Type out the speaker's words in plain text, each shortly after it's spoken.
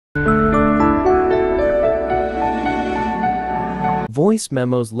Voice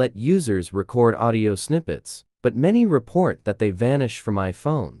memos let users record audio snippets, but many report that they vanish from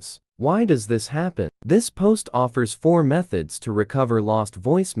iPhones. Why does this happen? This post offers 4 methods to recover lost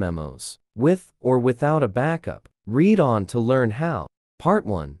voice memos, with or without a backup. Read on to learn how. Part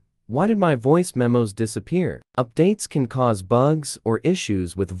 1. Why did my voice memos disappear? Updates can cause bugs or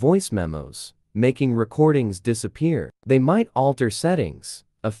issues with voice memos, making recordings disappear. They might alter settings,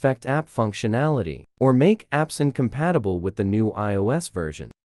 affect app functionality, or make apps incompatible with the new iOS version.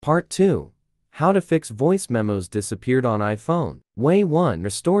 Part 2. How to fix voice memos disappeared on iPhone. Way 1.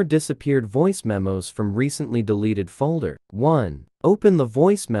 Restore disappeared voice memos from recently deleted folder. 1. Open the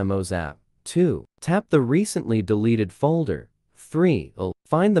Voice Memos app. 2. Tap the recently deleted folder. 3.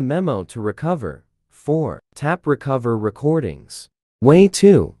 Find the memo to recover. 4. Tap Recover Recordings. Way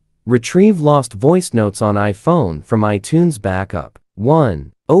 2. Retrieve lost voice notes on iPhone from iTunes backup.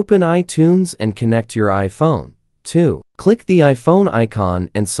 1. Open iTunes and connect your iPhone. 2. Click the iPhone icon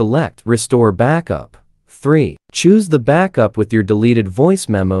and select Restore Backup. 3. Choose the backup with your deleted voice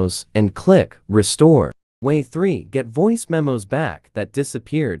memos and click Restore. Way 3. Get voice memos back that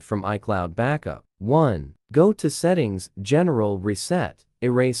disappeared from iCloud backup. 1. Go to Settings, General, Reset,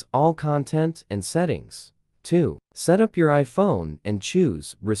 erase all content and settings. 2. Set up your iPhone and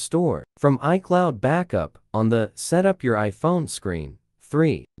choose Restore from iCloud backup on the Set up your iPhone screen.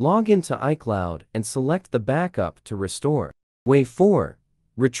 3. Log into iCloud and select the backup to restore. Way 4.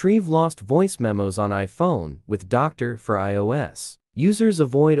 Retrieve lost voice memos on iPhone with Doctor for iOS. Users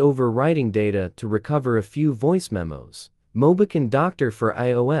avoid overwriting data to recover a few voice memos. Mobican Doctor for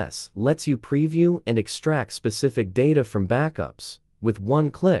iOS lets you preview and extract specific data from backups. With one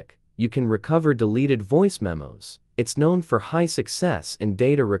click, you can recover deleted voice memos. It's known for high success in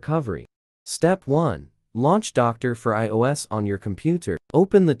data recovery. Step 1. Launch Doctor for iOS on your computer.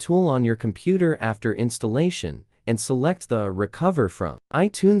 Open the tool on your computer after installation and select the Recover from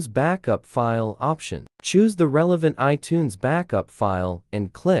iTunes Backup File option. Choose the relevant iTunes backup file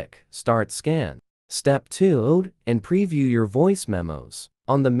and click Start Scan. Step 2. Load and preview your voice memos.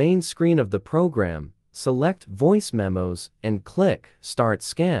 On the main screen of the program, select Voice Memos and click Start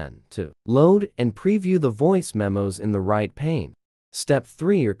Scan to load and preview the voice memos in the right pane. Step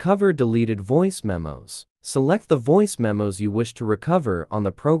 3. Recover deleted voice memos. Select the voice memos you wish to recover on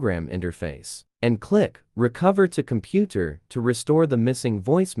the program interface and click Recover to Computer to restore the missing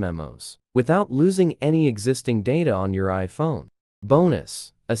voice memos without losing any existing data on your iPhone.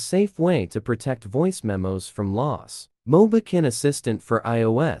 Bonus: a safe way to protect voice memos from loss. Mobican Assistant for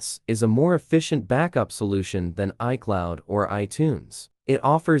iOS is a more efficient backup solution than iCloud or iTunes. It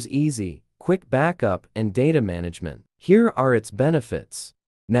offers easy, quick backup and data management. Here are its benefits.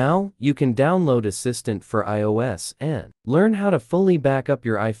 Now, you can download Assistant for iOS and learn how to fully back up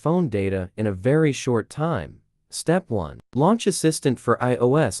your iPhone data in a very short time. Step 1. Launch Assistant for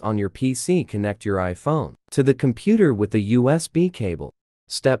iOS on your PC. Connect your iPhone to the computer with a USB cable.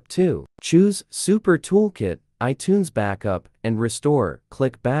 Step 2. Choose Super Toolkit, iTunes Backup, and Restore.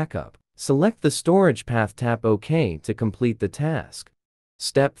 Click Backup. Select the storage path. Tap OK to complete the task.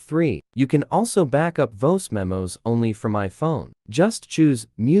 Step 3. You can also back up voice memos only from iPhone. Just choose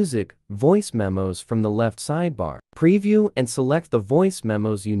Music, Voice Memos from the left sidebar. Preview and select the voice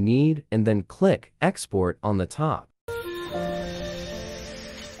memos you need and then click Export on the top.